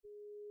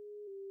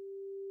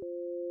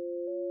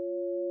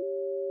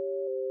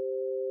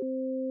From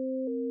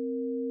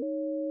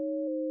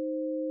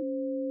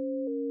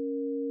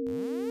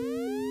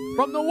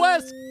the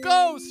West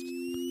Coast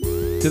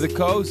to the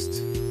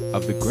coast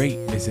of the great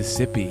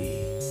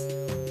Mississippi.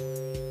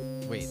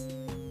 Wait,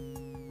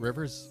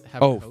 rivers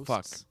have coasts?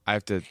 Fuck. I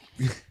have to...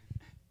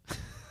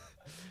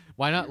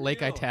 Why not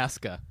Lake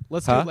Itasca?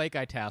 Let's do Lake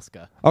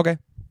Itasca. Okay.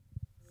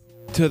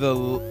 To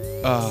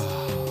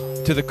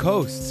the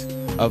coast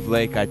of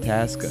Lake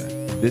Itasca.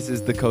 This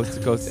is the Coast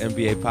to Coast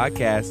NBA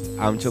podcast.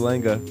 I'm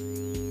Chalenga.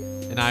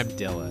 And I'm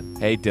Dylan.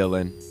 Hey,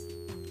 Dylan.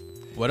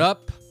 What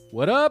up?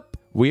 What up?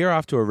 We are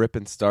off to a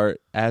ripping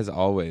start, as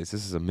always.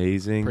 This is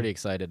amazing. Pretty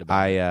excited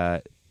about it.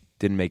 I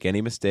didn't make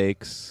any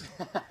mistakes.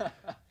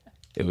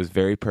 It was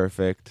very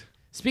perfect.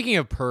 Speaking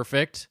of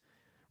perfect,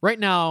 right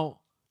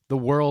now, the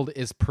world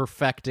is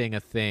perfecting a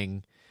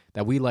thing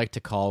that we like to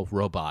call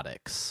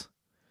robotics.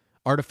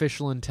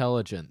 Artificial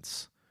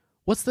intelligence.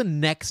 What's the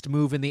next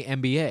move in the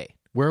NBA?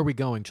 Where are we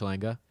going,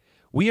 Chalenga?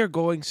 We are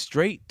going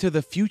straight to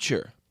the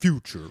future.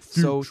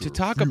 So to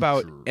talk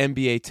about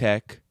NBA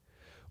tech,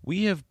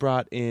 we have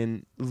brought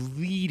in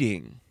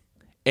leading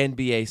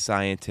NBA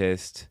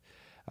scientist,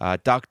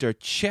 Dr.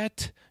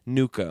 Chet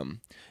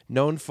Nukem,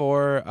 known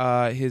for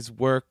his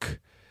work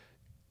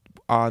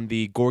on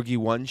the Gorgie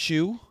 1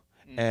 shoe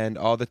and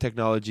all the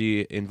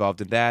technology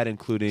involved in that,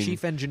 including...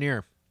 Chief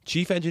engineer,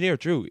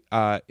 true.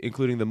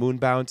 Including the moon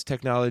bounce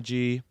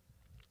technology,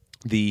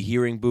 the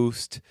hearing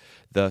boost,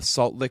 the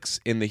salt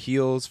licks in the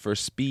heels for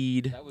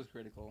speed. That was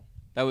critical.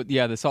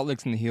 The salt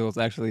licks in the heels,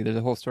 actually. There's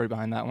a whole story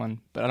behind that one,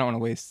 but I don't want to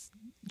waste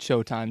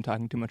showtime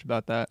talking too much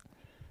about that.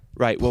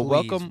 Right. Well,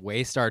 Please welcome.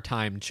 Waste our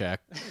time,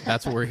 check.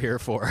 That's what we're here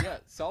for. Yeah,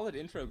 solid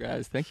intro,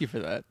 guys. Thank you for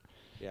that.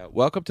 Yeah,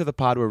 welcome to the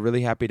pod. We're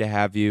really happy to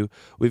have you.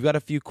 We've got a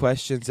few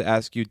questions to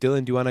ask you.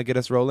 Dylan, do you want to get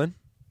us rolling?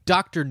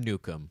 Dr.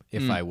 Nukem,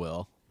 if I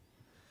will.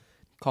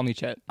 Call me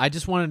Chet. I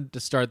just wanted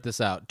to start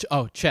this out.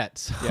 Oh,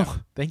 Chet. Yeah.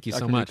 Thank you Dr.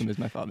 so much. Nukem is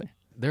my father.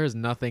 There is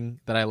nothing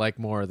that I like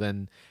more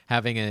than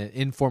having an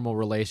informal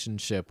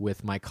relationship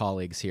with my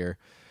colleagues here.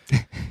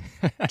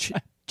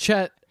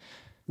 Chet,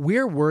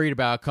 we're worried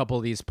about a couple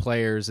of these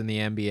players in the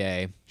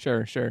NBA.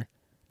 Sure.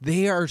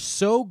 They are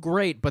so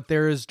great, but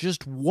there is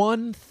just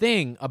one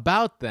thing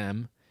about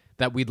them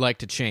that we'd like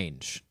to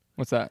change.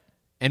 What's that?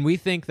 And we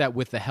think that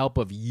with the help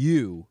of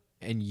you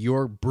and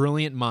your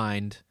brilliant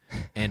mind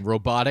and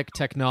robotic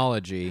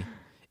technology,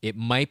 it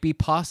might be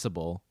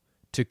possible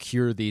to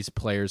cure these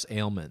players'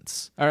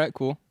 ailments. All right,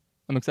 cool.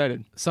 I'm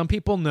excited. Some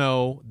people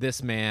know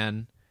this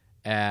man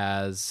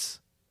as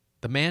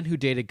the man who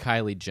dated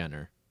Kylie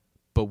Jenner,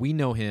 but we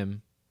know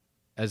him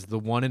as the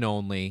one and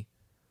only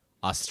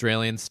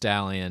Australian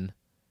stallion,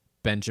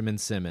 Benjamin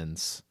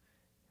Simmons.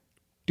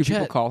 Do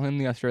people call him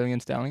the Australian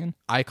Stallion?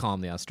 I call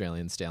him the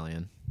Australian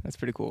Stallion. That's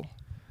pretty cool.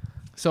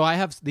 So I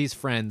have these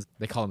friends,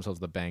 they call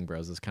themselves the Bang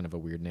Bros. It's kind of a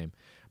weird name.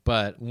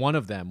 But one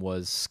of them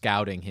was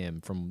scouting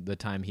him from the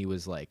time he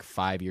was like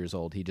 5 years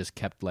old. He just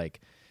kept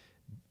like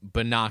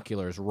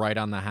binoculars right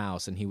on the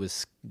house, and he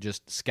was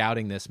just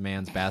scouting this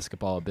man's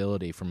basketball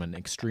ability from an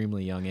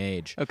extremely young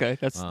age. Okay,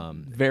 that's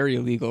very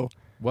illegal.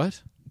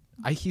 What?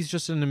 He's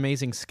just an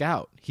amazing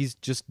scout. He's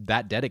just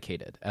that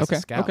dedicated as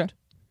a scout. Okay.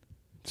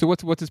 So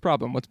what's his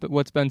problem?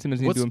 What's Ben Simmons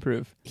need to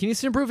improve? He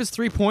needs to improve his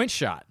 3-point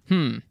shot.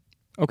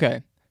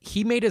 Okay.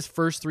 He made his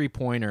first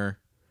 3-pointer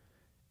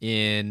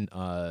in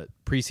a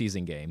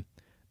preseason game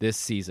this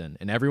season,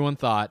 and everyone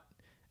thought,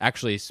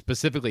 actually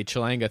specifically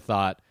Chalenga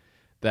thought,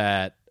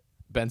 that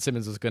Ben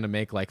Simmons was going to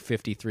make like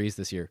 53s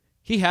this year.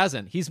 He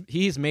hasn't.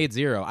 He's made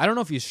 0. I don't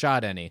know if he's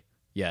shot any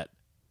yet.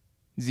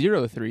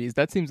 0 threes?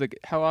 That seems like,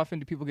 how often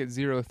do people get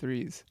 0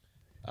 threes?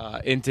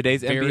 In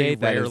today's Very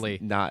NBA, rarely.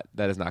 that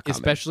is not common.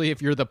 Especially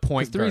if you're the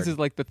point guard. Threes is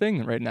like the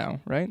thing right now,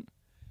 right?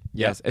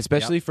 Yes,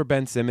 especially for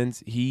Ben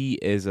Simmons. He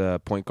is a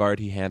point guard.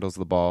 He handles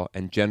the ball,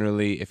 and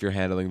generally, if you're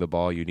handling the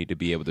ball, you need to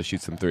be able to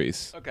shoot some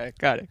threes. Okay,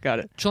 got it.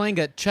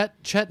 Chalenga,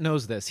 Chet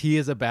knows this. He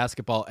is a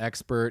basketball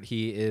expert.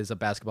 He is a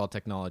basketball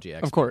technology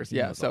expert. Of course, He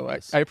yeah. knows So all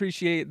this. I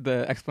appreciate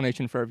the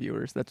explanation for our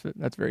viewers.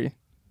 That's very,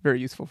 very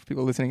useful for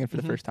people listening in for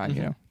the first time.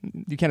 You know,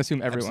 you can't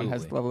assume everyone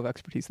has the level of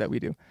expertise that we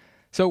do.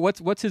 So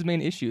what's his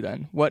main issue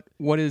then? What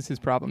is his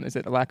problem? Is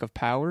it a lack of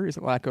power? Is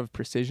it lack of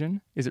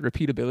precision? Is it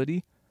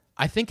repeatability?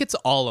 I think it's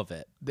all of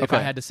it, if I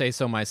had to say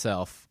so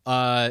myself.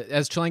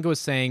 As Chalenga was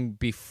saying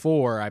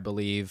before, I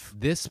believe,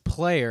 this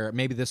player,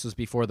 maybe this was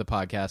before the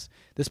podcast,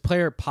 this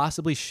player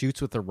possibly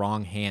shoots with the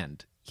wrong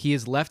hand. He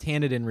is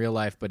left-handed in real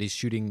life, but he's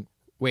shooting...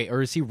 Wait,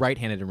 or is he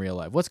right-handed in real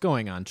life? What's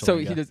going on,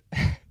 Chalenga? So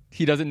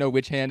he doesn't know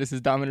which hand is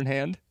his dominant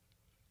hand?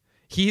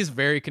 He's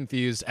very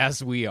confused,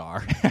 as we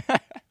are.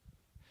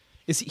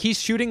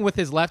 He's shooting with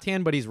his left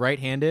hand, but he's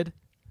right-handed?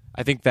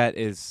 I think that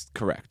is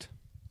correct.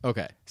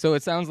 Okay. So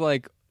it sounds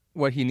like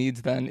what he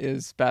needs then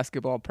is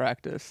basketball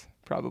practice,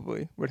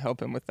 probably, would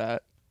help him with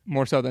that,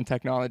 more so than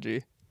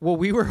technology. Well,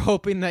 we were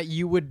hoping that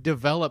you would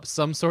develop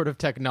some sort of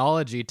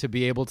technology to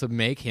be able to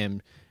make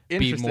him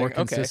be more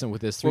consistent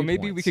with his 3 points. Well,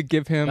 maybe we could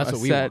give him a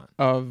set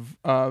of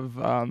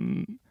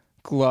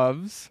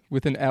gloves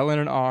with an L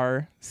and an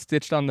R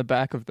stitched on the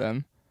back of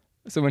them,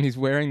 So when he's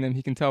wearing them,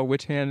 he can tell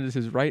which hand is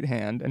his right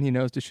hand, and he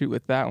knows to shoot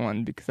with that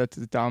one because that's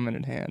his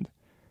dominant hand.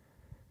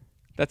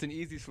 That's an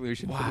easy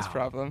solution for this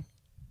problem.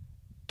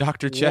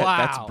 Dr. Chet,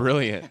 that's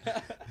brilliant.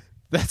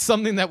 That's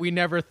something that we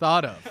never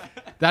thought of.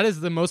 That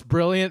is the most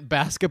brilliant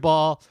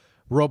basketball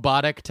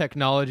robotic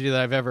technology that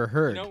I've ever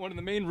heard. One of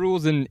the main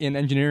rules in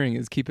engineering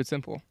is keep it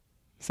simple.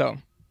 So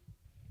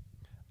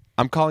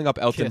I'm calling up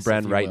Elton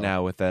Brand right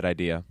now with that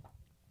idea.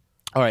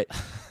 All right.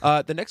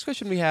 The next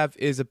question we have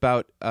is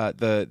about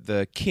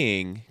the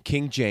King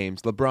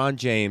James, LeBron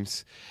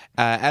James.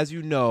 As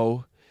you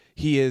know,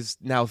 he is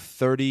now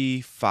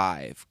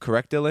 35.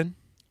 Correct, Dylan?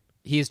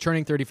 He is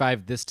turning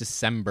 35 this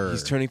December.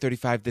 He's turning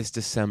 35 this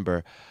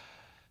December.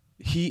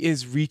 He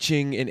is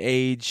reaching an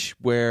age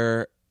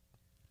where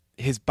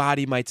his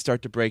body might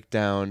start to break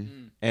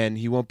down, and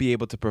he won't be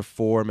able to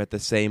perform at the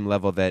same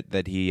level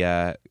that he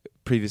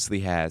previously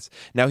has.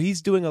 Now,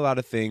 he's doing a lot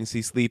of things.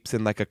 He sleeps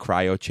in like a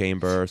cryo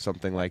chamber or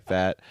something like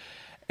that,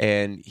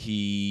 and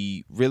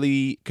he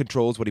really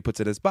controls what he puts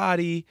in his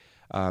body.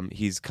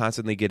 He's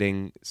constantly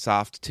getting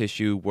soft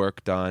tissue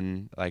work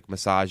done, like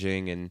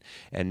massaging and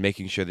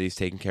making sure that he's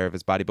taking care of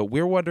his body. But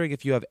we're wondering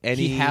if you have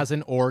any... He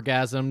hasn't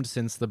orgasmed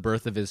since the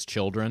birth of his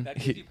children. That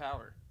gives you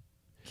power.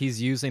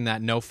 He's using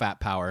that no-fat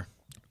power.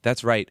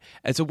 That's right.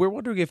 And so we're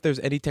wondering if there's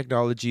any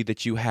technology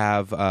that you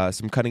have,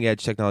 some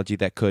cutting-edge technology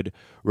that could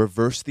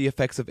reverse the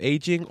effects of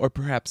aging or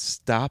perhaps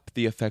stop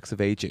the effects of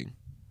aging.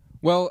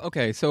 Well,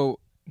 okay, so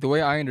the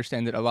way I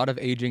understand it, a lot of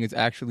aging is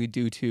actually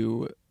due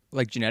to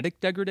like genetic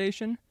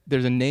degradation.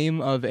 There's a name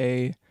of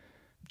a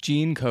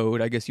gene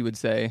code, I guess you would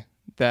say,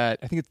 that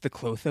I think it's the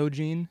Clotho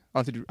gene.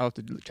 I'll have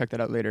to check that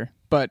out later.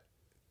 But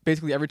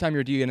basically every time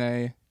your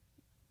DNA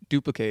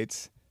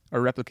duplicates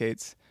or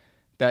replicates,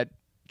 that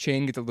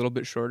chain gets a little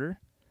bit shorter.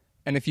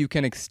 And if you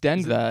can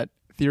extend that,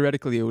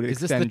 theoretically it would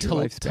extend your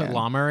lifespan. Is this the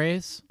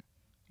telomerase?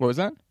 What was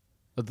that?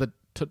 The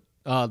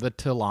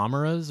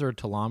telomeras or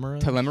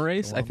telomerase?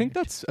 Telomerase? I think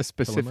that's a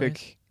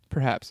specific...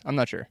 Perhaps. I'm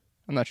not sure.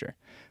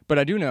 But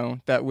I do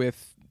know that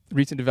with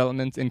recent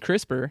developments in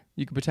CRISPR,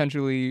 you could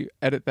potentially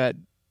edit that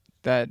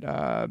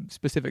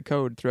specific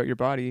code throughout your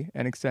body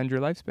and extend your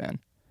lifespan.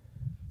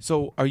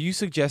 So are you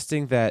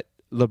suggesting that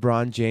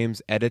LeBron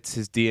James edits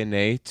his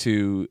DNA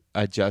to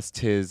adjust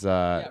his...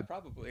 Yeah,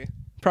 probably.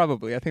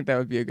 Probably. I think that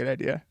would be a good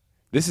idea.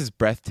 This is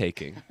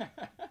breathtaking.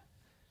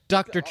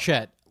 Dr.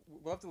 Chet.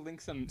 We'll have to link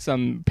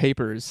some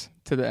papers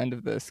to the end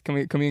of this.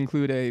 Can we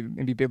include a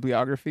maybe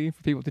bibliography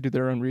for people to do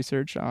their own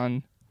research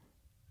on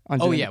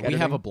Oh yeah, editing? we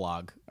have a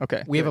blog.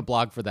 Okay. We have a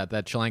blog for that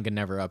Chalanga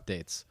never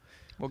updates.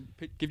 Well,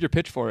 give your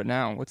pitch for it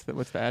now. What's the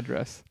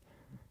address?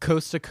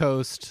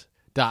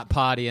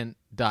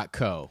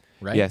 coasttocoast.podiant.co,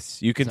 right?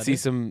 Yes, you can see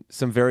some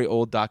very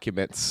old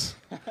documents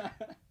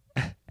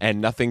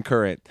and nothing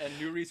current. And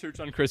new research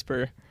on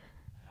CRISPR.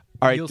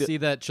 All right, You'll see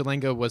that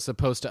Chalanga was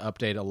supposed to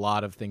update a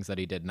lot of things that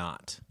he did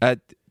not.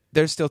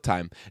 There's still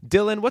time.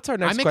 Dylan, what's our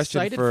next question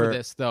I'm excited for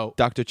this, though.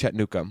 Dr. Chet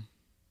Nukem?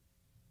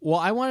 Well,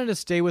 I wanted to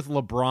stay with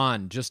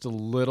LeBron just a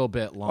little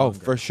bit longer. Oh,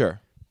 for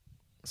sure.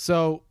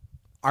 So,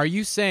 are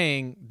you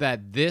saying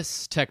that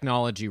this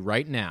technology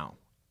right now,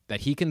 that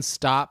he can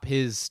stop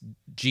his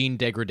gene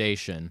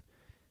degradation,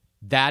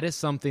 that is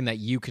something that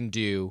you can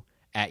do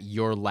at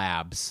your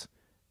labs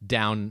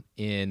down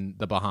in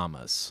the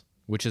Bahamas,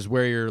 which is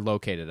where you're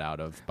located out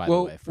of, by the way?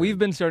 Well, we've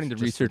been starting to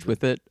research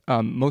with it,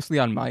 mostly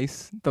on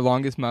mice. The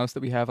longest mouse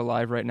that we have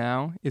alive right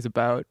now is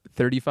about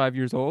 35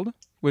 years old,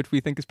 which we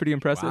think is pretty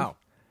impressive. Wow.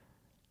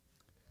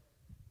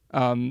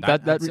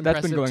 That's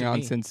been going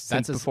on since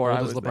before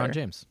I was LeBron there.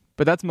 James.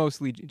 But that's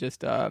mostly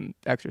just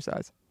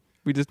exercise.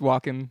 We just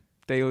walk him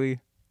daily.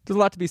 There's a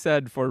lot to be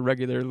said for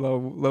regular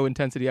low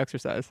intensity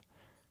exercise.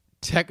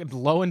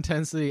 Low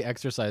intensity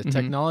exercise. Mm-hmm.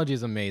 Technology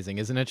is amazing,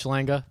 isn't it,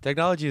 Chalanga?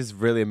 Technology is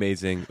really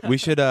amazing. We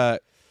should tell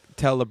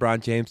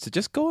LeBron James to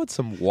just go on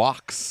some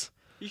walks.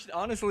 You should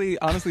honestly,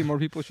 more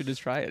people should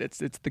just try it.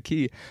 It's the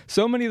key.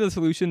 So many of the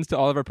solutions to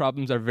all of our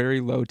problems are very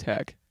low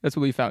tech. That's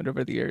what we found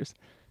over the years.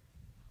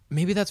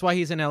 Maybe that's why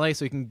he's in LA,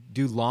 so he can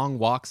do long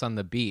walks on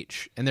the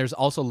beach. And there's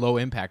also low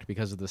impact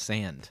because of the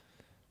sand.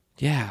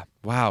 Yeah.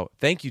 Wow.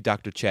 Thank you,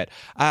 Dr. Chet.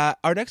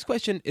 Our next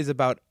question is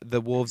about the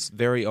Wolves'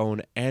 very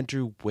own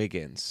Andrew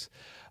Wiggins.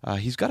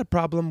 He's got a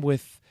problem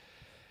with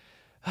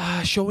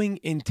showing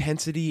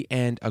intensity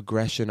and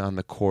aggression on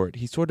the court.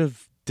 He sort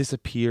of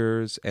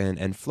disappears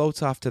and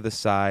floats off to the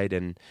side,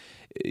 and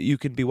you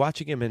can be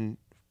watching him and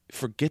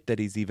forget that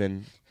he's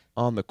even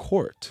on the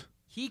court.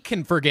 He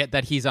can forget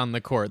that he's on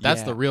the court.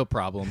 That's the real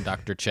problem,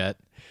 Dr. Chet.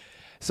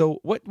 So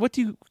what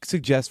do you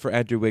suggest for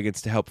Andrew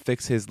Wiggins to help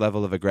fix his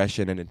level of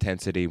aggression and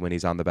intensity when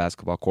he's on the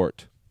basketball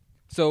court?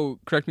 So,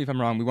 correct me if I'm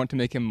wrong, we want to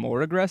make him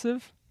more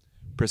aggressive?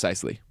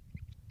 Precisely.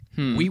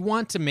 We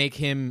want to make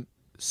him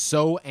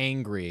so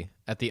angry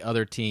at the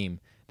other team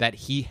that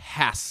he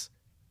has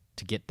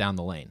to get down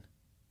the lane.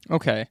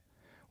 Okay.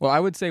 Well, I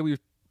would say it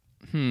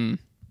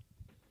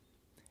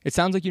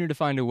sounds like you need to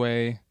find a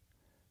way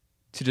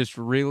to just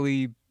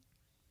really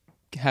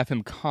have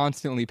him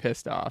constantly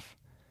pissed off.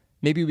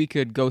 Maybe we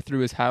could go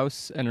through his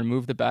house and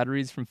remove the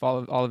batteries from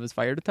all of his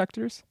fire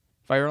detectors.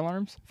 Fire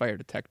alarms? Fire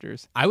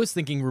detectors. I was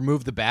thinking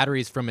remove the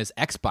batteries from his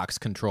Xbox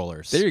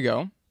controllers. There you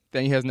go.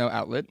 Then he has no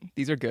outlet.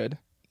 These are good.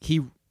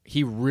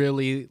 He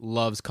really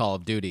loves Call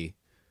of Duty.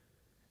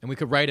 And we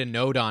could write a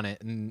note on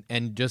it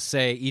and just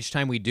say, each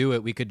time we do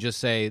it, we could just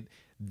say,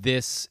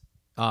 this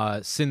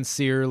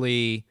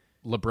sincerely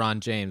LeBron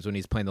James when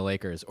he's playing the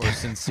Lakers, or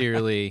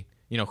sincerely,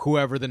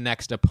 whoever the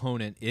next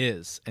opponent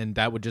is. And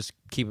that would just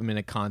keep him in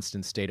a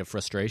constant state of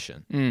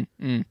frustration.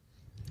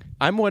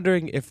 I'm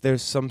wondering if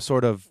there's some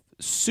sort of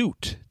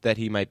suit that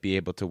he might be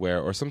able to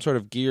wear, or some sort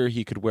of gear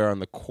he could wear on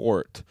the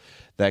court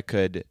that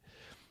could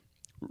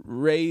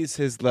raise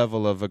his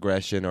level of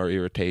aggression or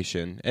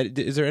irritation.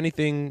 Is there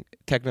anything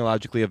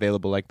technologically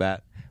available like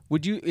that?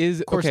 Would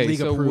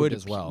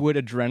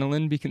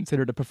adrenaline be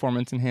considered a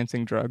performance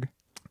enhancing drug?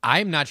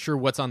 I'm not sure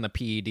what's on the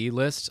PED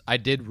list. I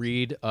did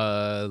read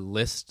a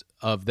list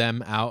of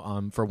them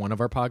out for one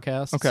of our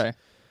podcasts. Okay.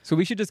 So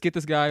we should just get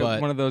this guy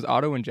one of those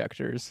auto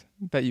injectors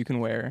that you can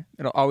wear.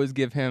 It'll always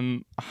give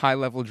him a high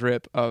level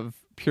drip of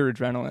pure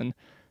adrenaline.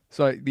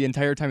 So the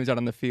entire time he's out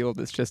on the field,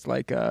 it's just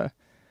like a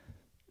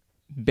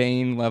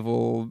Bane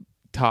level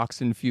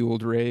toxin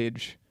fueled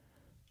rage.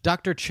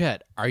 Dr.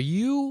 Chet, are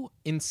you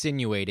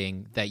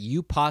insinuating that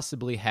you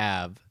possibly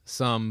have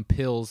some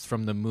pills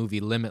from the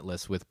movie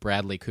Limitless with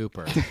Bradley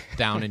Cooper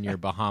down in your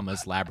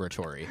Bahamas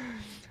laboratory?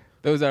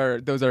 Those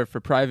are for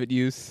private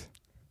use.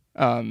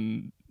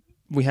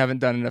 We haven't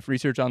done enough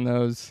research on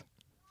those.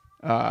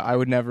 I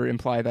would never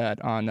imply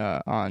that on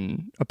a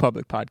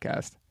public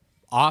podcast.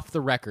 Off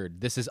the record.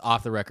 This is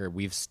off the record.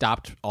 We've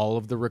stopped all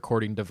of the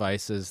recording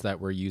devices that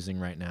we're using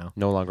right now.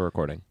 No longer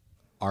recording.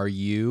 Are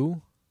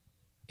you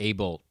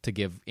able to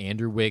give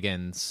Andrew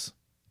Wiggins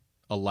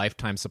a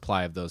lifetime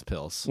supply of those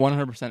pills?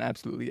 100%,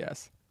 absolutely,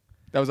 yes.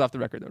 That was off the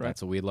record, though, right?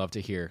 That's what we'd love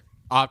to hear.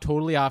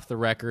 Totally off the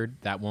record.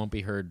 That won't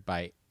be heard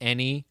by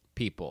any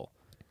people.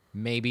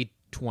 Maybe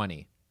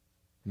 20.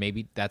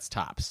 Maybe that's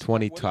tops.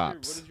 20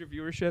 tops. What is your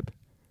viewership?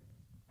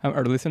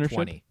 Our listenership?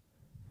 20.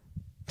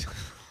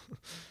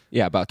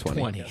 Yeah, about 20.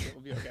 20. Yeah,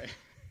 we'll be okay.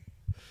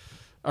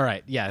 All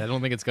right. Yeah, I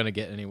don't think it's going to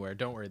get anywhere.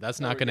 Don't worry.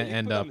 That's not going to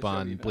end up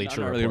on Bleacher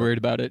I'm not Report. really worried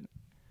about it.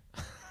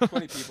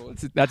 20 people.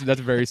 That's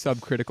a very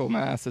subcritical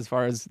mass as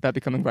far as that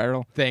becoming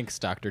viral. Thanks,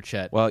 Dr.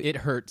 Chet. Well, it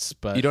hurts,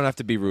 but you don't have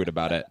to be rude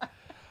about it.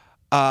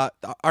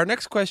 Our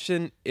next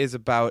question is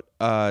about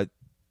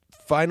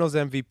Finals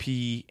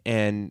MVP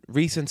and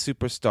recent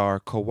superstar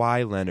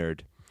Kawhi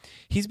Leonard.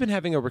 He's been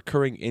having a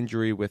recurring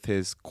injury with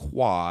his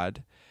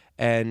quad,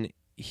 and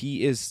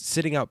he is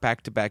sitting out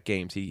back-to-back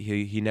games.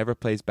 He never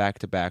plays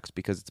back-to-backs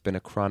because it's been a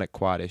chronic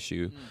quad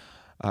issue.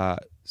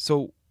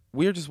 So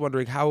we're just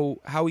wondering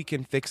how he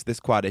can fix this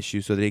quad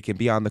issue so that he can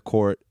be on the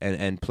court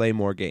and play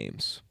more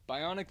games.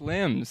 Bionic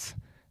limbs.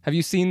 Have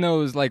you seen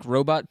those like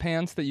robot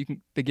pants that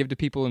they give to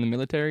people in the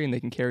military, and they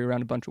can carry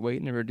around a bunch of weight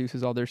and it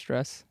reduces all their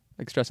stress,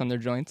 like stress on their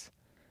joints?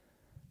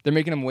 They're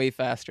making them way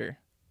faster,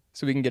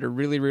 so we can get a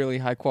really, really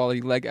high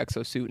quality leg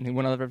exosuit, and he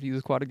won't ever have to use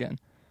his quad again.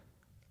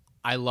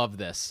 I love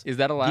this. Is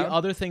that allowed? The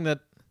other thing that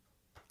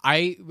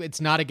it's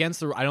not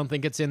against I don't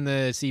think it's in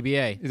the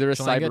CBA. Is there a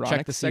cyberonics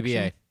check the section?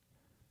 CBA?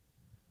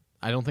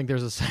 I don't think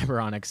there's a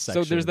cyberonics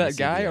section. So there's that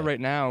guy CBA. right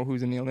now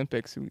who's in the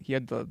Olympics. He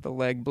had the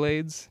leg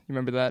blades. You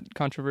remember that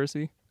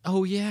controversy?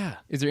 Oh yeah.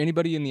 Is there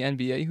anybody in the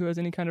NBA who has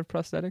any kind of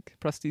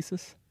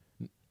prosthesis?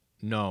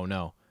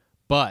 No.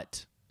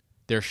 But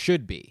there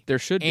should be. There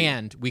should be.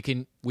 And we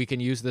can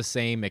use the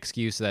same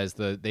excuse as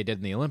they did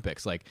in the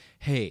Olympics. Like,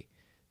 hey,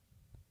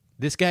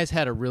 this guy's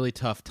had a really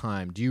tough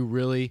time. Do you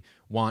really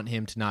want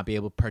him to not be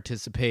able to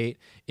participate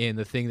in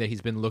the thing that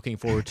he's been looking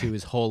forward to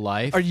his whole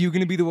life? Are you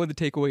going to be the one to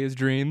take away his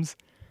dreams?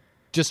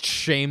 Just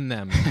shame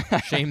them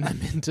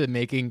into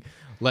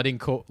letting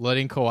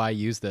Kawhi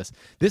use this.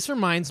 This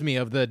reminds me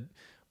of the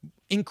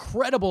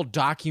incredible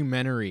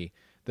documentary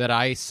that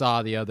I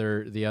saw the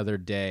other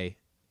day.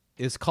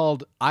 It's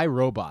called I,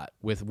 Robot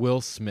with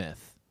Will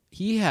Smith.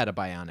 He had a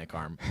bionic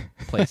arm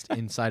placed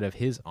inside of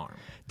his arm.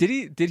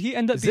 Did he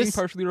end up being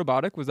partially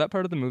robotic? Was that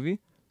part of the movie?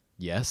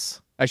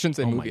 Yes. I shouldn't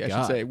say Oh movie. my I should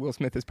God. say Will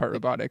Smith is part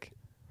robotic.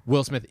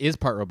 Will Smith is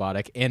part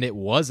robotic, and it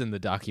was in the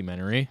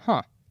documentary.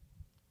 Huh.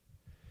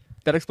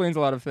 That explains a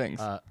lot of things.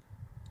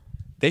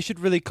 They should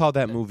really call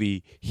that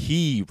movie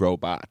He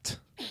Robot.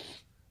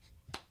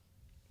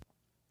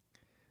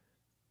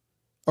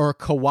 Or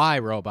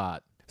Kawhi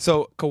Robot.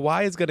 So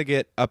Kawhi is going to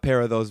get a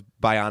pair of those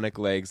bionic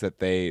legs that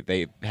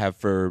they have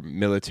for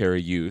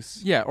military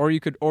use. Yeah, or you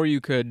could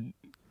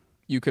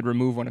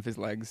remove one of his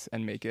legs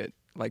and make it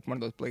like one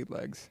of those blade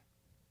legs.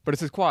 But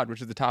it's his quad, which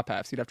is the top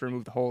half, so you'd have to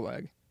remove the whole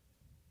leg.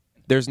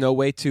 There's no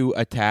way to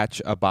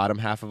attach a bottom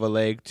half of a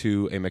leg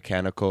to a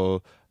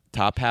mechanical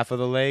top half of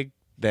the leg,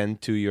 then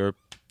to your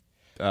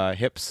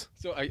hips.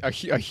 So a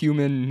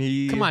human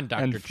knee Come on,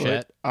 Dr. and foot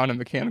Chet. on a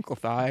mechanical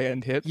thigh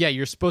and hip. Yeah,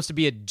 you're supposed to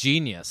be a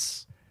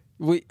genius.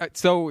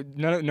 So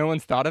no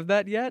one's thought of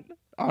that yet?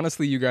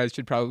 Honestly, you guys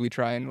should probably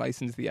try and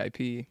license the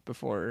IP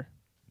before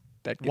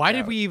that gets Why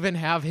did out. we even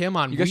have him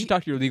on? You guys should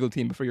talk to your legal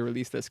team before you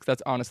release this, because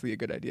that's honestly a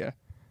good idea.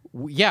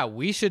 Yeah,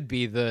 we should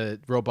be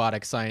the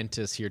robotic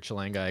scientists here,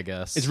 Chalanga, I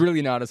guess. It's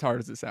really not as hard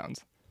as it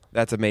sounds.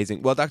 That's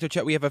amazing. Well, Dr.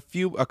 Chet, we have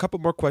a couple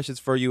more questions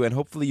for you, and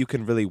hopefully you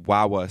can really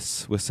wow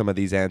us with some of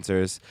these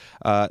answers.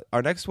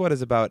 Our next one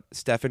is about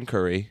Stephen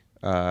Curry.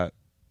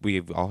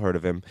 We've all heard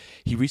of him.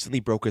 He recently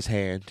broke his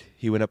hand.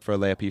 He went up for a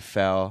layup. He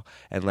fell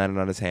and landed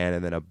on his hand,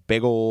 and then a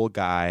big old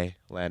guy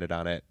landed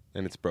on it,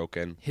 and it's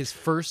broken. His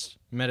first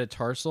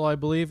metatarsal, I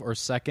believe, or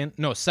second?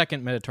 No,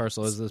 second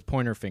metatarsal is his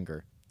pointer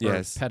finger.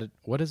 Yes.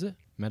 What is it?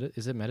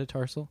 Is it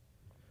metatarsal?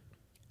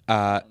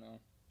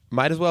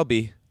 Might as well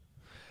be.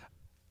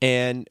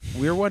 And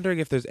we're wondering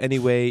if there's any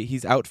way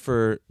he's out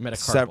for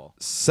metacarpal.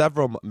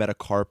 Several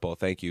metacarpal.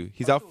 Thank you.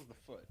 He's out. The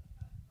foot.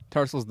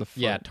 Tarsal's the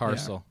foot. Yeah,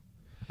 tarsal.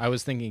 Yeah. I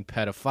was thinking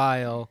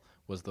pedophile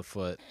was the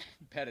foot.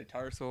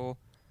 Petatarsal.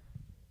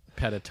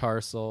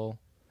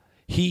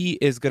 He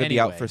is going to be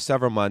out for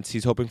several months.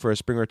 He's hoping for a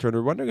spring return.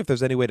 We're wondering if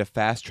there's any way to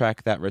fast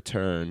track that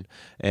return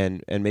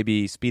and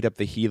maybe speed up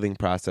the healing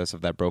process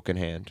of that broken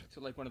hand. So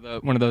like one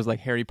of those like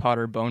Harry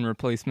Potter bone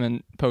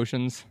replacement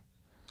potions.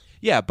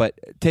 Yeah, but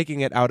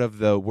taking it out of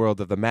the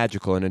world of the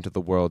magical and into the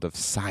world of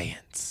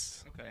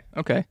science.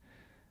 Okay.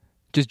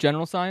 Just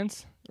general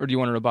science, or do you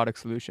want a robotic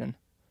solution,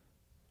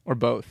 or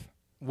both?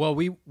 Well,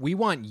 we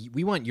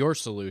want your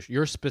solution,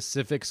 your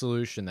specific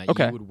solution that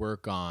you would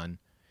work on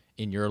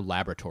in your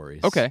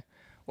laboratories. Okay.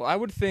 Well, I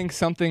would think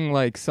something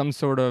like some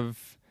sort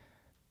of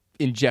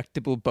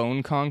injectable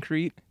bone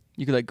concrete.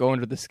 You could like go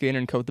under the skin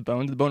and coat the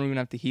bones. The bone wouldn't even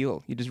have to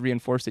heal. You just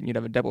reinforce it, and you'd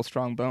have a double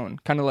strong bone,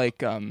 kind of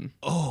like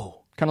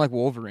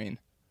Wolverine.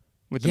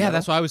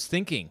 That's what I was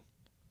thinking.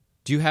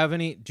 Do you have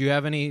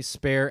any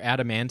spare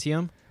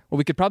adamantium? Well,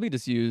 we could probably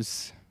just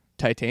use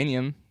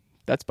titanium.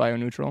 That's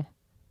bioneutral.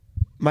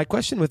 My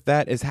question with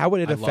that is, how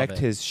would it affect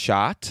his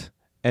shot?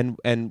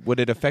 And would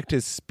it affect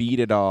his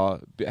speed at all,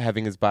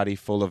 having his body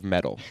full of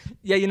metal?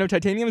 Yeah,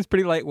 titanium is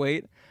pretty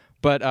lightweight,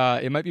 but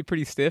it might be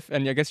pretty stiff.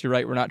 And I guess you're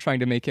right. We're not trying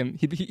to make him...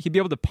 He'd be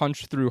able to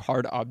punch through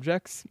hard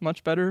objects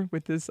much better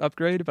with this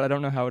upgrade, but I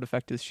don't know how it would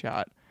affect his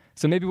shot.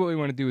 So maybe what we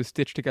want to do is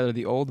stitch together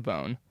the old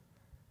bone,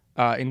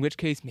 in which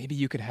case maybe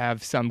you could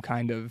have some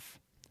nanite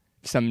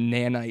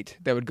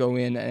that would go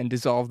in and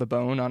dissolve the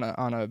bone on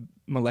a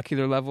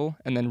molecular level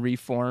and then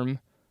reform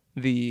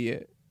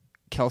the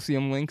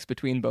calcium links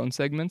between bone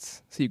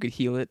segments, so you could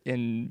heal it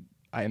in,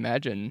 I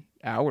imagine,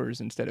 hours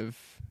instead of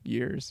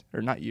years,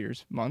 or not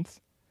years, months.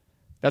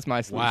 That's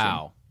my solution.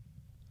 Wow,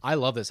 I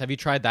love this. Have you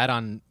tried that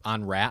on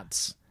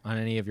rats? On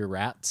any of your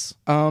rats?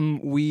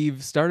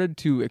 We've started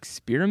to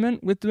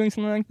experiment with doing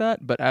something like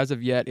that, but as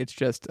of yet, it's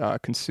just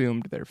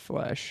consumed their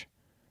flesh.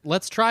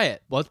 Let's try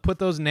it. Let's put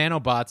those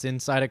nanobots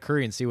inside a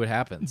curry and see what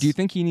happens. Do you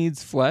think he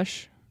needs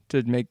flesh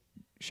to make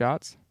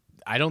shots?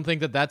 I don't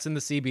think that's in the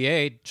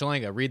CBA.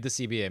 Chalanga, read the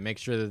CBA. Make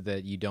sure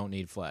that you don't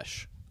need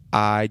flesh.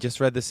 I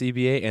just read the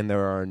CBA, and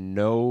there are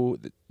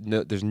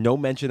there's no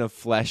mention of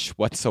flesh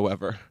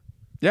whatsoever.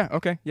 Yeah,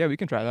 okay. Yeah, we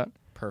can try that.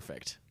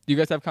 Perfect. Do you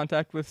guys have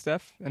contact with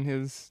Steph and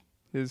his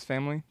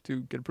family to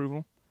get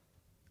approval?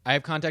 I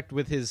have contact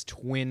with his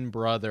twin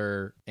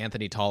brother,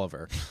 Anthony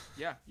Tolliver.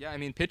 Yeah. I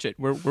mean, pitch it.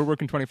 We're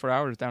working 24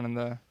 hours down in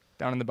the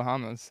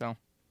Bahamas, so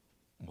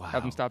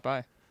have them stop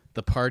by.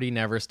 The party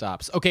never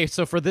stops. Okay,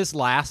 so for this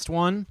last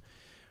one,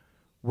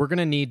 we're going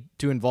to need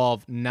to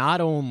involve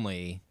not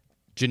only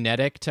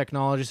genetic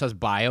technology, such as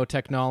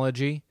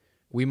biotechnology,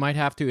 we might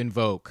have to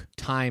invoke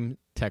time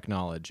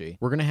technology.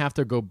 We're going to have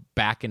to go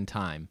back in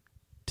time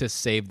to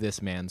save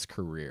this man's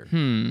career.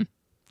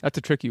 That's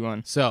a tricky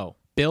one. So,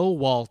 Bill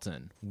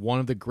Walton, one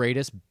of the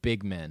greatest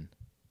big men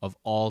of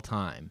all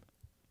time,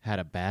 had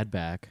a bad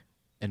back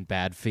and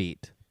bad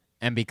feet.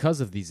 And because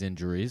of these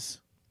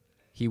injuries,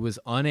 he was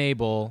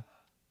unable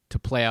to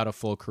play out a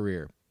full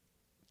career.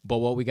 But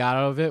what we got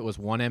out of it was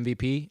one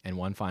MVP and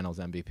one Finals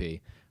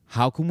MVP.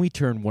 How can we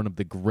turn one of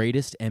the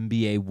greatest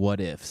NBA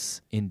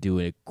what-ifs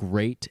into a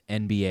great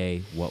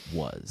NBA what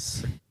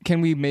was? Can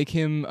we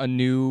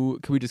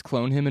just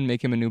clone him and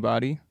make him a new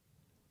body?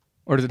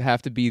 Or does it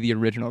have to be the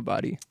original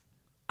body?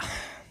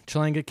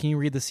 Chalanga, can you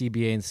read the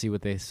CBA and see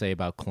what they say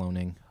about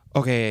cloning?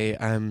 Okay,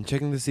 I'm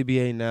checking the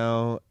CBA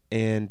now,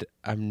 and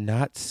I'm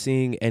not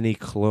seeing any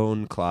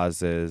clone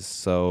clauses,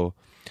 so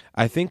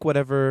I think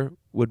whatever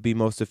would be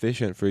most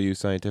efficient for you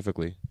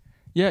scientifically.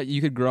 Yeah,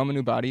 you could grow him a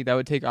new body. That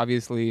would take,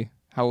 obviously,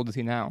 how old is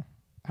he now?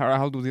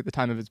 How old was he at the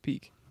time of his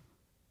peak?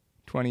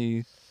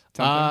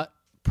 20-something?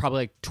 Probably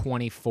like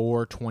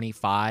 24,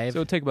 25. So it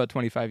would take about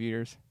 25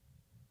 years.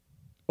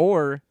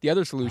 Or the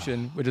other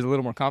solution, which is a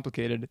little more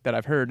complicated that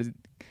I've heard, is,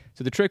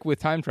 so the trick with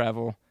time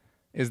travel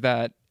is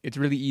that it's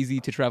really easy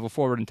to travel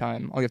forward in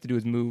time. All you have to do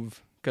is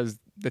move, because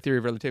the theory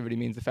of relativity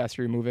means the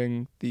faster you're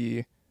moving,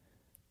 the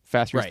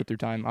faster you slip through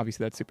time.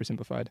 Obviously, that's super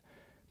simplified.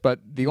 But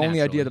the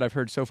only idea that I've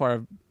heard so far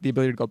of the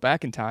ability to go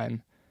back in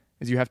time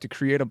is you have to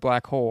create a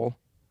black hole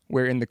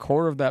where in the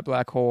core of that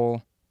black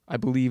hole, I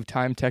believe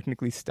time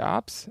technically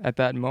stops at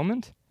that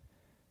moment.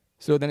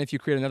 So then if you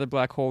create another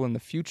black hole in the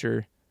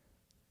future,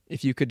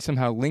 if you could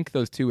somehow link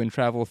those two and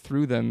travel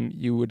through them,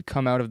 you would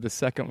come out of the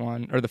second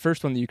one, or the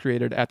first one that you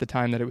created at the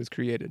time that it was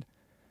created.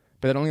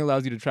 But that only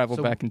allows you to travel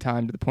back in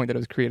time to the point that it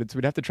was created. So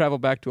we'd have to travel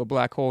back to a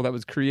black hole that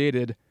was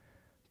created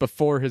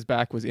before his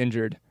back was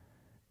injured.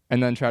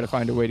 and then try to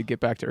find a way to get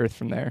back to Earth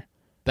from there.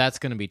 That's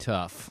going to be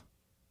tough.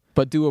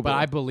 But doable. But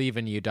I believe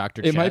in you,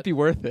 Dr. It Chet. might be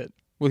worth it.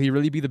 Will he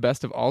really be the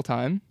best of all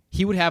time?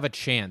 He would have a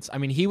chance. I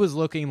mean, he was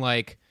looking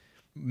like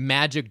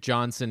Magic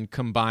Johnson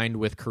combined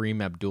with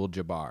Kareem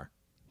Abdul-Jabbar.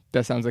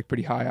 That sounds like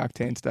pretty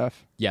high-octane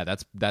stuff. Yeah,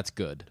 that's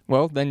good.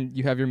 Well, then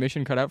you have your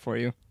mission cut out for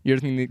you. You're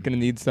just going to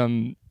need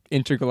some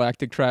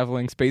intergalactic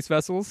traveling space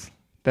vessels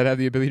that have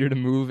the ability to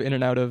move in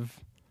and out of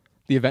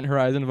the event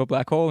horizon of a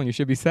black hole, and you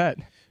should be set.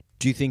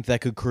 Do you think that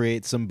could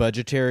create some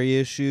budgetary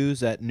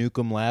issues at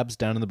Nukem Labs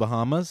down in the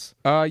Bahamas?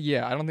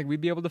 Yeah, I don't think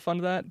we'd be able to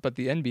fund that, but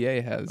the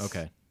NBA has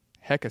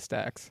hecka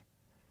stacks.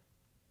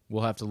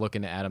 We'll have to look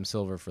into Adam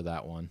Silver for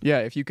that one. Yeah,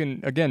 if you can,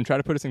 again, try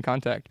to put us in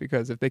contact,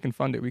 because if they can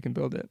fund it, we can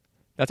build it.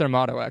 That's our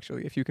motto,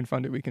 actually. If you can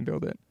fund it, we can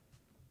build it.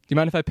 Do you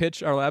mind if I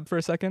pitch our lab for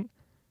a second?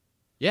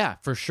 Yeah,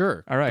 for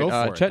sure. All right. Go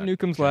for it, Chet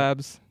Nukem's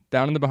labs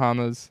down in the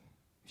Bahamas.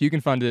 If you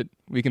can fund it,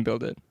 we can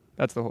build it.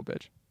 That's the whole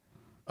pitch.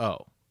 Oh,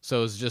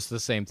 so it's just the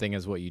same thing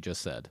as what you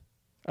just said.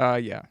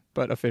 Yeah,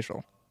 but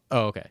official.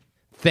 Oh, okay.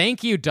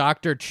 Thank you,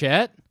 Dr.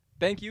 Chet.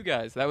 Thank you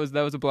guys. That was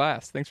a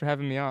blast. Thanks for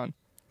having me on.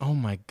 Oh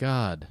my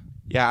God.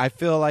 Yeah, I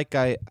feel like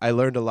I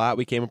learned a lot.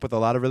 We came up with a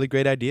lot of really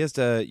great ideas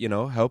to,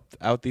 help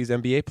out these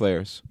NBA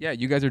players. Yeah,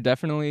 you guys are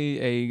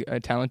definitely a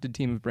talented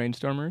team of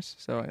brainstormers.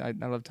 So I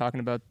love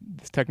talking about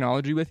this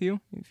technology with you.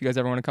 If you guys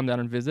ever want to come down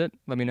and visit,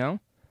 let me know.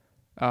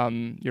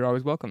 You're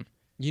always welcome.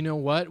 You know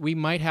what? We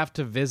might have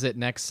to visit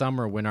next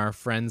summer when our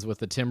friends with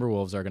the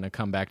Timberwolves are going to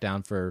come back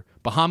down for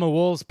Bahama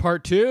Wolves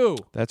Part 2.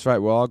 That's right.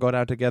 We'll all go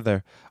down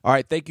together. All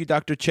right. Thank you,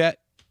 Dr. Chet.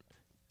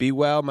 Be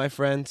well, my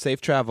friend. Safe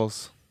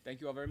travels.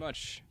 Thank you all very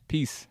much.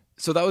 Peace.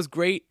 So that was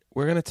great.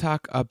 We're going to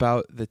talk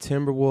about the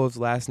Timberwolves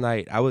last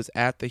night. I was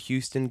at the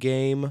Houston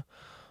game.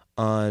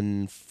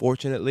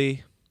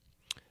 Unfortunately,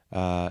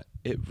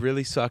 it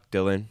really sucked,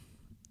 Dylan.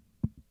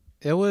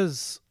 It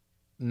was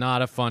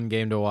not a fun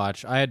game to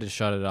watch. I had to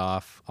shut it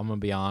off. I'm going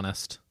to be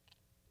honest.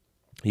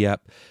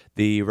 Yep.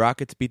 The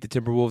Rockets beat the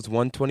Timberwolves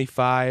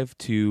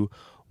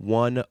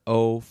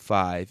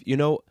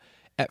 125-105.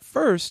 At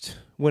first,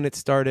 when it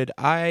started,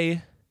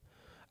 I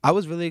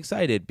was really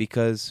excited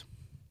because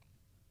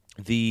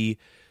the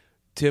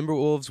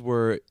Timberwolves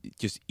were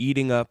just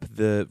eating up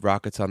the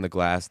Rockets on the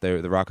glass.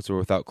 The Rockets were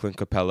without Clint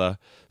Capella,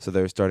 so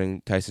they were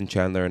starting Tyson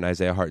Chandler, and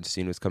Isaiah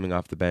Hartenstein was coming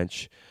off the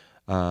bench.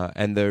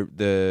 And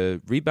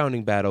the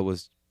rebounding battle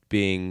was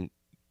being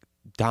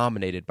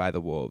dominated by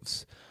the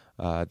Wolves.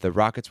 The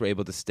Rockets were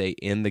able to stay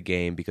in the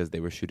game because they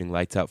were shooting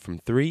lights out from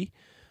three.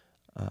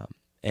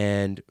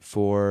 And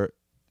for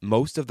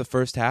most of the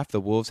first half, the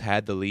Wolves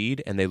had the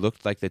lead, and they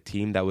looked like the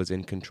team that was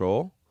in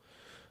control.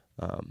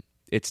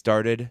 It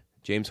started,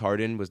 James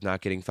Harden was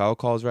not getting foul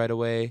calls right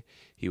away.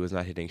 He was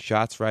not hitting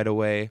shots right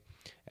away.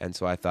 And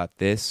so I thought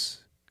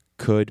this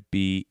could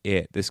be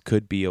it. This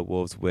could be a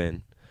Wolves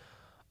win.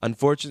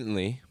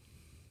 Unfortunately,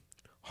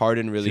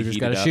 Harden really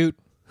heated up. Shoot.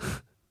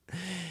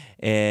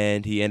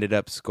 And he ended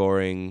up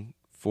scoring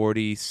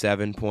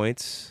 47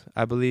 points,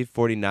 I believe,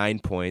 49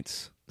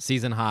 points.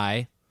 Season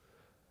high.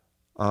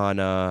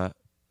 On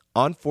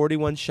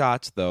 41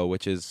 shots, though,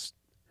 which is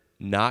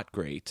not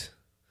great.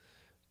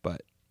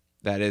 But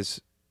that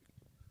is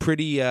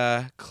pretty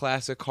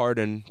classic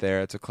Harden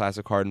there. It's a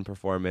classic Harden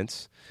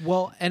performance.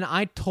 Well, and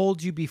I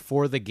told you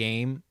before the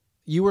game,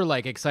 you were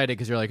like excited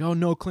because you're like, oh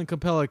no, Clint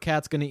Capella,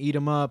 Cat's going to eat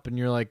him up. And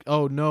you're like,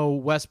 oh no,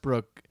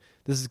 Westbrook,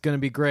 this is going to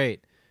be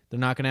great. They're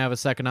not going to have a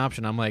second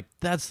option. I'm like,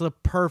 that's the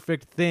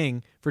perfect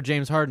thing for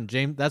James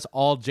Harden. That's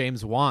all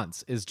James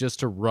wants, is just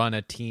to run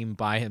a team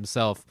by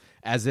himself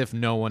as if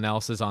no one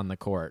else is on the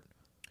court.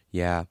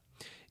 Yeah.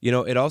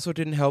 It also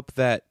didn't help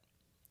that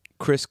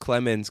Chris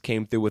Clemens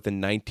came through with a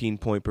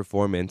 19-point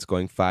performance,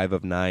 going 5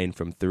 of 9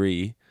 from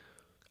 3.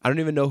 I don't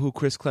even know who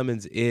Chris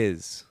Clemens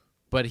is.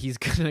 But he's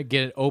going to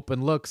get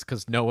open looks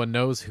because no one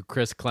knows who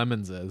Chris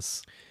Clemens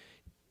is.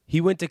 He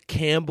went to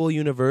Campbell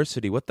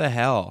University. What the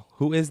hell?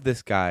 Who is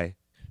this guy?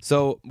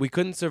 So we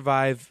couldn't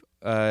survive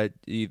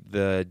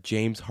the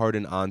James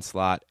Harden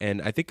onslaught,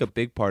 and I think a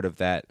big part of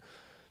that,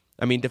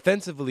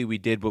 defensively we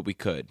did what we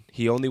could.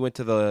 He only went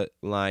to the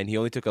line. He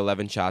only took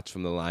 11 shots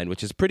from the line,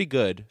 which is pretty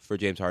good for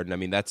James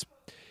Harden.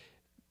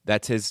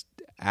 That's his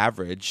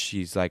average.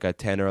 He's like a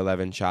 10 or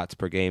 11 shots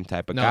per game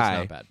type of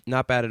guy. It's not bad.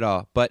 Not bad at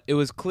all. But it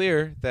was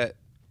clear that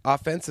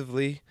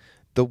offensively,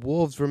 the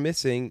Wolves were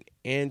missing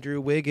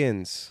Andrew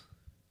Wiggins.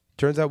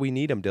 Turns out we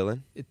need him,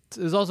 Dylan. It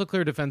was also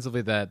clear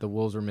defensively that the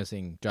Wolves were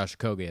missing Josh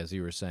Okogie, as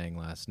you were saying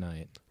last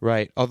night.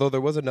 Right. Although there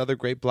was another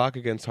great block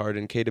against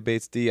Harden, Keita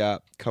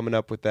Bates-Diop coming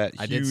up with that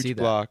huge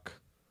block.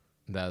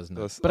 That was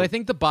nice. But I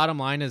think the bottom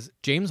line is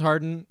James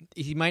Harden,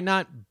 he might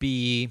not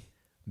be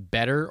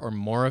better or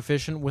more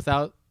efficient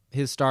without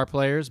his star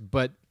players,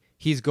 but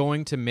he's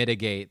going to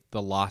mitigate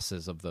the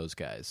losses of those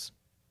guys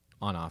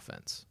on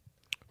offense.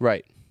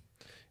 Right.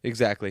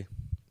 Exactly.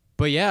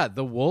 But yeah,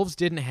 the Wolves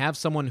didn't have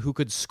someone who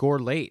could score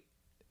late.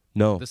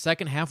 No. The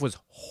second half was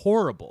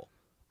horrible.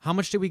 How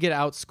much did we get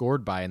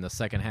outscored by in the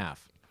second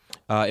half?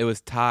 It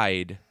was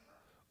tied,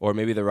 or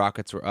maybe the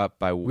Rockets were up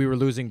by... We were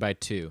losing by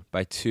 2.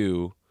 By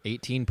 2.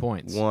 18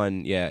 points.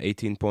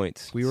 18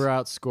 points. We were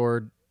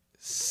outscored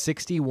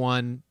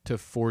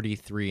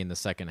 61-43 in the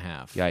second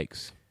half.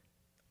 Yikes.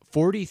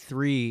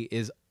 43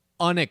 is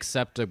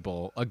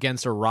unacceptable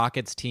against a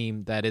Rockets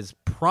team that is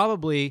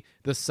probably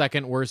the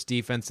second worst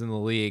defense in the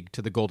league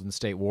to the Golden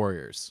State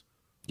Warriors.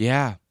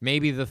 Yeah.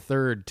 Maybe the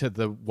third to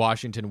the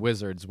Washington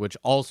Wizards, which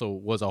also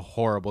was a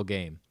horrible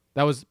game.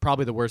 That was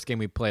probably the worst game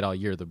we played all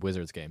year, the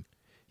Wizards game.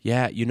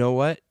 Yeah, you know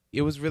what?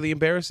 It was really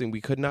embarrassing.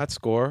 We could not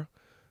score.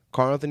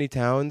 Karl Anthony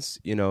Towns,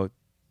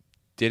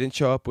 didn't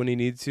show up when he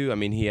needed to. I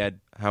mean, he had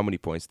how many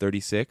points?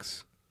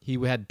 36? He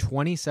had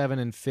 27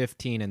 and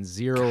 15 and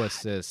 0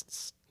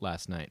 assists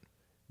last night.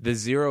 The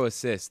 0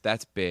 assists,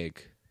 that's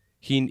big.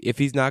 If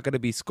he's not going to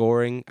be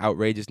scoring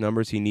outrageous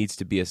numbers, he needs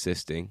to be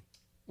assisting.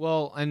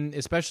 Well, and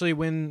especially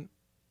when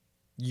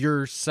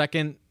your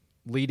second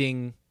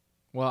leading,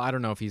 well, I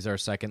don't know if he's our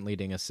second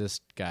leading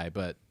assist guy,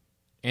 but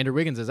Andrew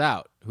Wiggins is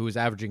out, who is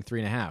averaging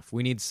 3.5.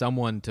 We need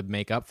someone to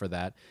make up for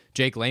that.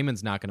 Jake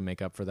Layman's not going to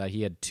make up for that.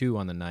 He had 2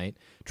 on the night.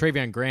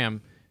 Travion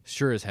Graham,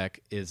 sure as heck,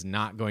 is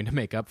not going to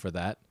make up for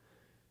that.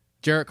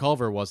 Jarrett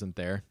Culver wasn't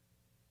there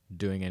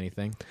doing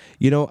anything.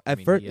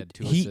 At first,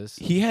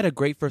 he had a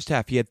great first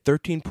half. He had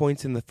 13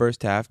 points in the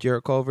first half,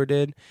 Jarrett Culver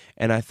did,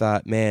 and I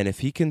thought, man, if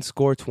he can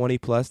score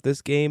 20-plus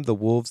this game, the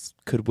Wolves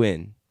could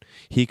win.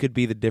 He could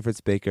be the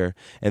difference maker.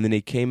 And then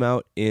he came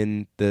out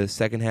in the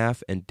second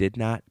half and did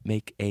not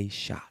make a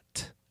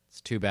shot.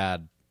 It's too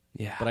bad.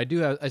 Yeah. But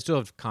I still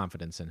have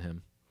confidence in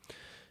him.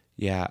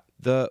 Yeah.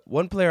 The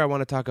one player I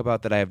want to talk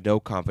about that I have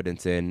no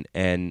confidence in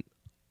and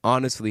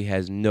honestly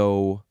has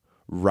no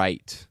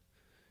right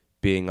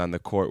being on the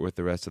court with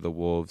the rest of the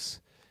Wolves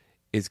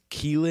is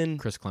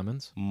Chris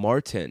Clemens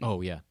Martin.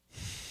 Oh, yeah.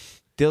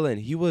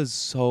 Dylan, he was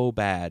so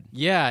bad.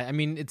 Yeah, I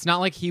mean, it's not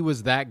like he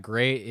was that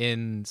great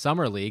in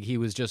Summer League. He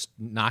was just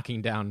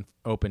knocking down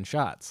open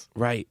shots.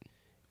 Right.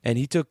 And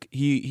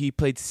he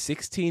played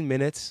 16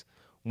 minutes,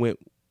 went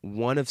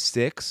 1 of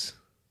 6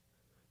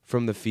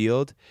 from the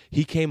field.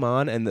 He came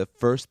on, and the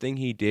first thing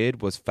he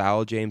did was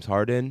foul James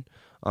Harden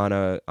on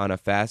a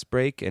fast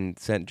break and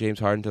sent James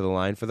Harden to the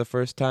line for the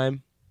first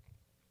time.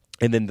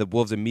 And then the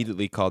Wolves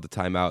immediately called a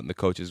timeout, and the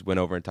coaches went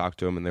over and talked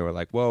to him, and they were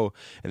like, whoa.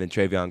 And then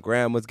Travion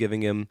Graham was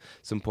giving him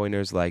some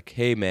pointers like,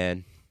 hey,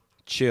 man,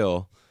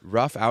 chill.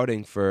 Rough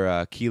outing for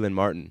Keelan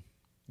Martin.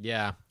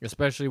 Yeah,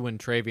 especially when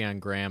Travion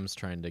Graham's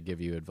trying to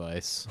give you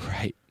advice.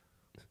 Right.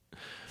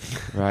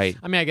 Right.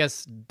 I mean, I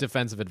guess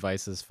defensive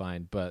advice is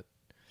fine, but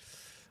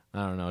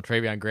I don't know.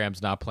 Travion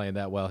Graham's not playing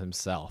that well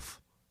himself.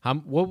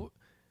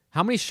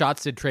 How many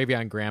shots did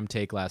Travion Graham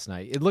take last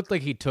night? It looked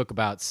like he took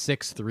about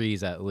 6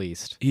 threes at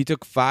least. He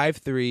took 5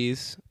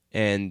 threes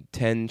and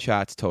 10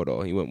 shots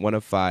total. He went 1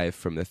 of 5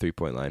 from the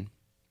three-point line.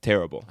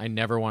 Terrible. I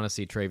never want to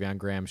see Travion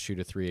Graham shoot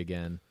a 3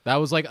 again. That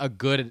was like a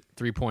good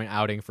 3-point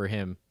outing for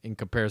him in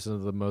comparison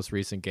to the most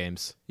recent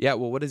games. Yeah,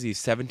 well, what is he,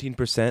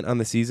 17% on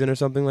the season or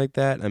something like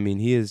that? I mean,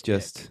 he is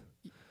just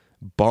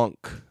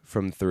bunk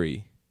from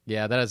 3.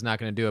 Yeah, that is not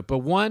going to do it. But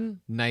one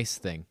nice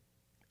thing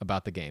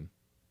about the game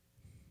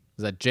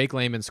is that Jake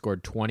Layman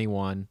scored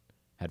 21,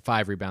 had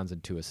 5 rebounds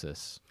and 2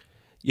 assists.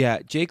 Yeah,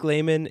 Jake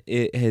Layman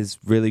has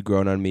really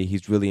grown on me.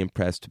 He's really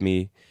impressed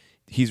me.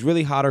 He's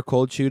really hot or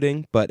cold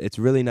shooting, but it's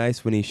really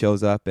nice when he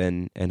shows up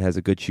and has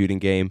a good shooting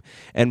game.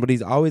 And what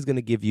he's always going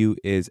to give you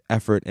is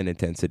effort and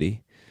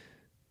intensity.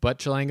 But,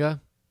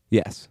 Chalanga?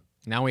 Yes.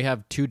 Now we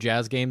have 2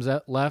 Jazz games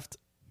left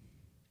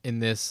in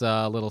this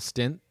little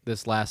stint,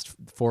 this last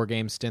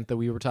 4-game stint that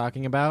we were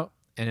talking about.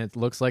 And it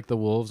looks like the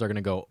Wolves are going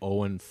to go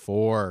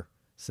 0-4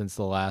 since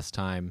the last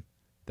time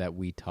that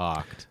we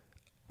talked.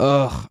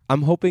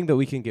 I'm hoping that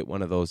we can get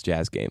one of those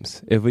Jazz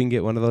games. If we can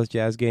get one of those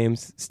Jazz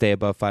games, stay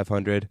above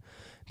 500,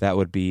 that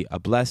would be a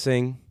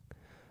blessing.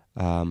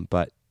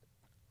 But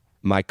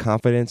my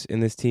confidence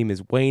in this team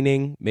is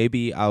waning.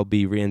 Maybe I'll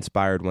be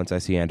re-inspired once I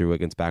see Andrew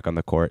Wiggins back on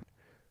the court.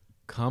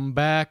 Come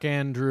back,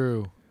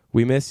 Andrew.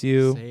 We miss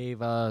you.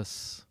 Save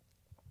us.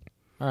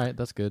 All right,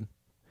 that's good.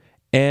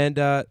 And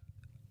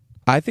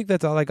I think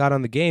that's all I got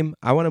on the game.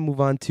 I want to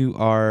move on to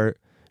our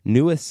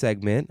newest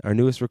segment, our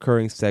newest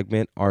recurring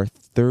segment, our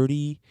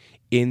 30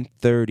 in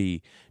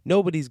 30.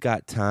 Nobody's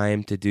got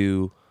time to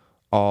do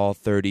all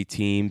 30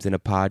 teams in a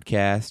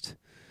podcast.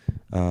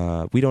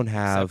 We don't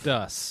have... Except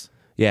us.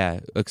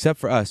 Yeah, except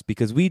for us,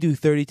 because we do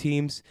 30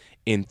 teams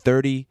in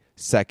 30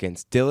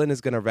 seconds. Dylan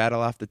is going to rattle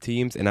off the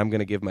teams, and I'm going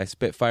to give my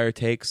Spitfire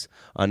takes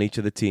on each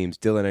of the teams.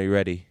 Dylan, are you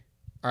ready?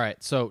 All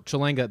right, so,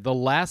 Chalanga, the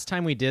last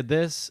time we did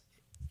this,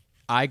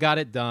 I got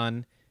it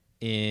done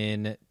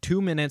in 2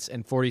 minutes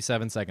and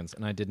 47 seconds.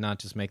 And I did not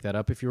just make that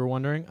up, if you were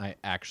wondering. I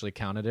actually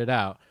counted it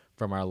out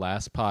from our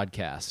last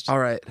podcast. All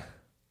right.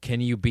 Can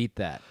you beat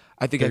that?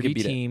 I think I can beat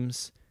it. 30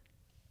 teams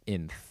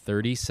in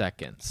 30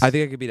 seconds. I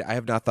think I can beat it. I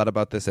have not thought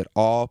about this at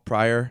all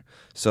prior,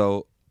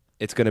 so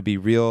it's going to be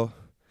real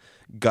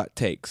gut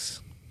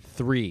takes.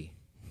 3,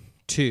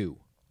 2,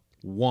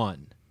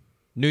 1.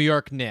 New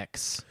York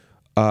Knicks.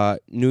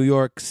 New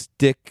York,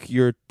 stick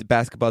your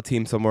basketball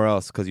team somewhere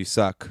else because you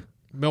suck.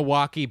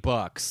 Milwaukee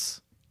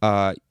Bucks.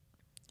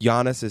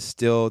 Giannis is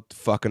still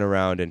fucking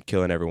around and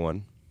killing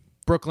everyone.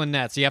 Brooklyn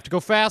Nets. You have to go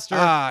faster.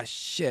 Ah,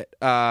 shit.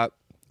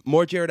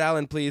 More Jared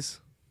Allen,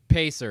 please.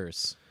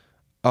 Pacers.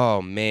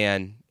 Oh,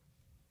 man.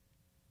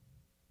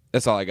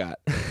 That's all I got.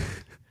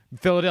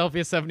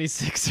 Philadelphia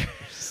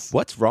 76ers.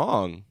 What's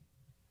wrong?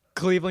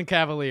 Cleveland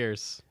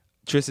Cavaliers.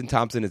 Tristan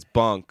Thompson is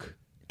bunk.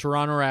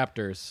 Toronto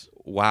Raptors.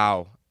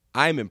 Wow.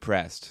 I'm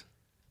impressed.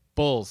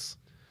 Bulls.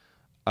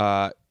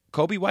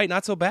 Kobe White,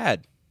 not so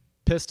bad.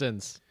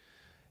 Pistons.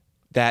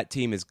 That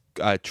team is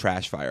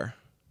trash fire.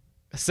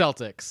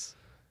 Celtics.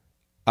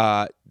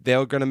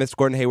 They're going to miss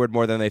Gordon Hayward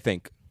more than they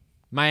think.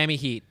 Miami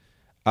Heat.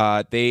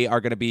 They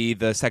are going to be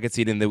the second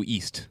seed in the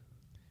East.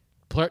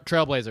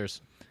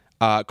 Trailblazers.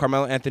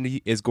 Carmelo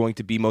Anthony is going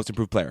to be most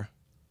improved player.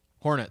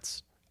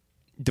 Hornets.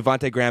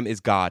 Devontae Graham is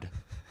God.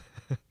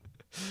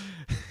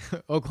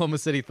 Oklahoma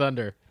City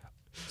Thunder.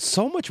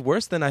 So much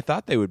worse than I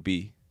thought they would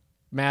be.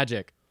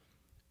 Magic.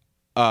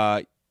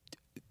 Markel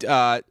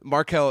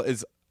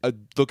is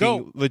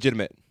looking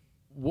legitimate.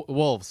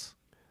 Wolves.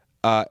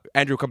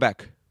 Andrew, come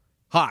back.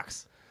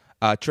 Hawks.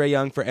 Trae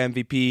Young for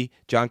MVP.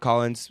 John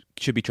Collins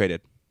should be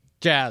traded.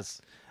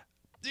 Jazz.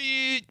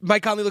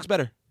 Mike Conley looks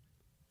better.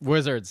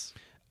 Wizards.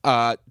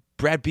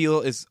 Brad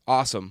Beal is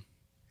awesome.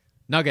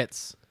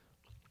 Nuggets.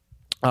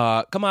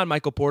 Come on,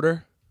 Michael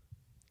Porter.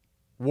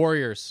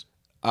 Warriors.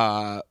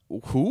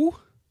 Who?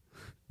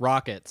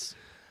 Rockets.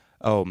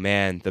 Oh,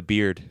 man, the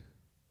beard.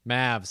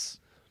 Mavs.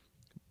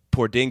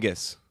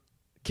 Porzingis.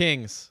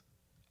 Kings.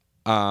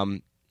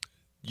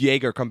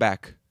 Jaeger, come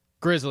back.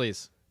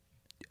 Grizzlies.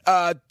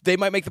 They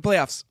might make the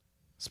playoffs.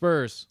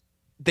 Spurs.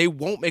 They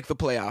won't make the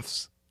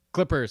playoffs.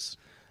 Clippers.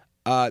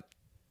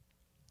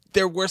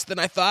 They're worse than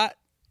I thought.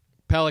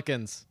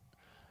 Pelicans.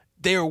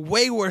 They're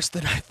way worse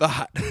than I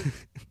thought.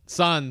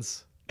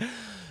 Suns.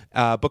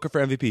 Booker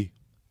for MVP.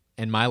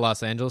 And my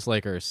Los Angeles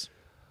Lakers.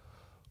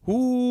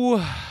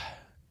 Ooh.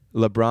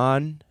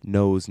 LeBron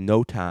knows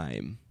no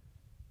time.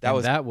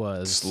 That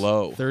was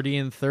slow. 30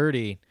 and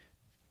 30.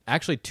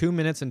 Actually, 2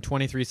 minutes and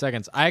 23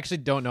 seconds. I actually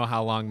don't know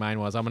how long mine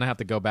was. I'm going to have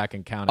to go back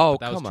and count it. Oh,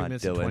 but that come was 2 on,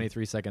 minutes Dylan. and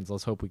 23 seconds.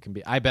 Let's hope we can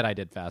be. I bet I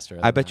did faster.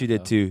 I bet you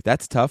did too.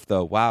 That's tough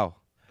though. Wow.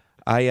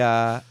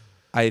 I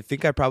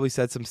think I probably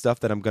said some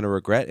stuff that I'm going to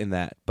regret in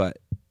that, but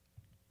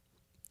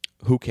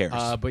who cares?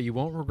 But you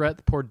won't regret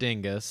the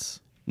Porzingis.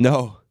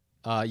 No.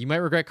 You might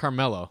regret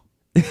Carmelo.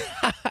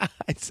 I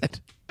said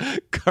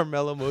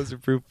Carmelo most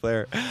improved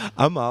player.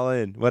 I'm all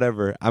in.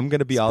 Whatever. I'm going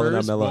to be all in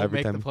on Melo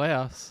every time. Spurs won't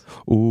make the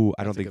playoffs. Ooh,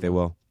 I don't think they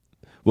will.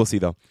 We'll see,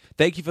 though.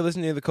 Thank you for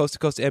listening to the Coast to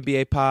Coast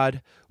NBA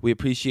pod. We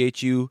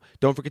appreciate you.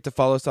 Don't forget to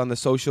follow us on the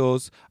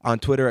socials, on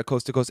Twitter at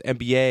Coast to Coast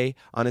NBA,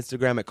 on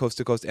Instagram at Coast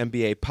to Coast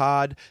NBA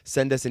pod.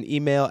 Send us an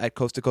email at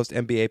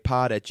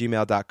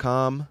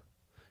coasttocoastnbapod@gmail.com.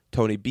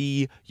 Tony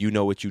B, you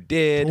know what you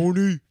did.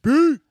 Tony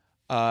B.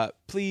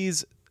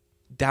 Please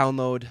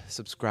download,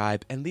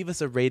 subscribe, and leave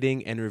us a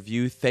rating and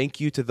review.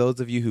 Thank you to those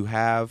of you who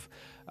have.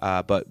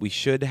 But we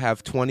should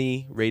have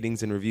 20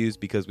 ratings and reviews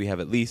because we have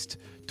at least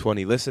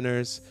 20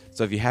 listeners.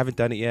 So if you haven't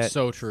done it yet,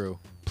 So true.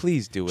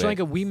 please do it.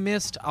 Shalenka, we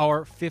missed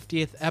our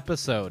 50th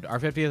episode. Our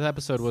 50th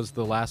episode was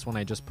the last one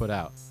I just put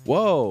out.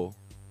 Whoa.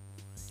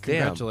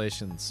 Damn.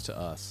 Congratulations to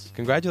us.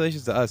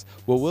 Congratulations to us.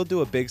 Well, we'll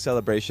do a big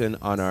celebration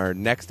on our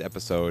next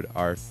episode,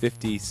 our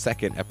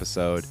 52nd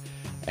episode.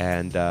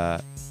 And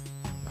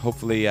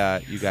hopefully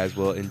you guys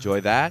will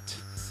enjoy that.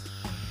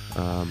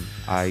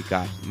 I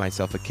got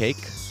myself a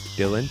cake.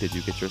 Dylan, did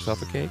you get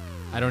yourself a cake?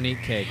 I don't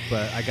eat cake,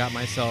 but I got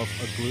myself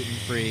a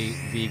gluten-free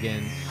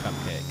vegan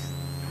cupcake.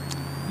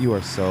 You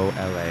are so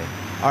LA.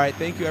 All right,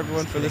 thank you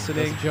everyone for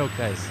listening. That's a joke,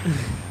 guys.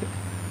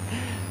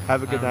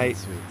 Have a good night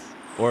Sweets.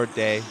 or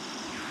day.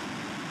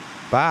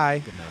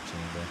 Bye. Good night,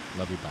 Shalenka.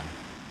 Love you. Bye.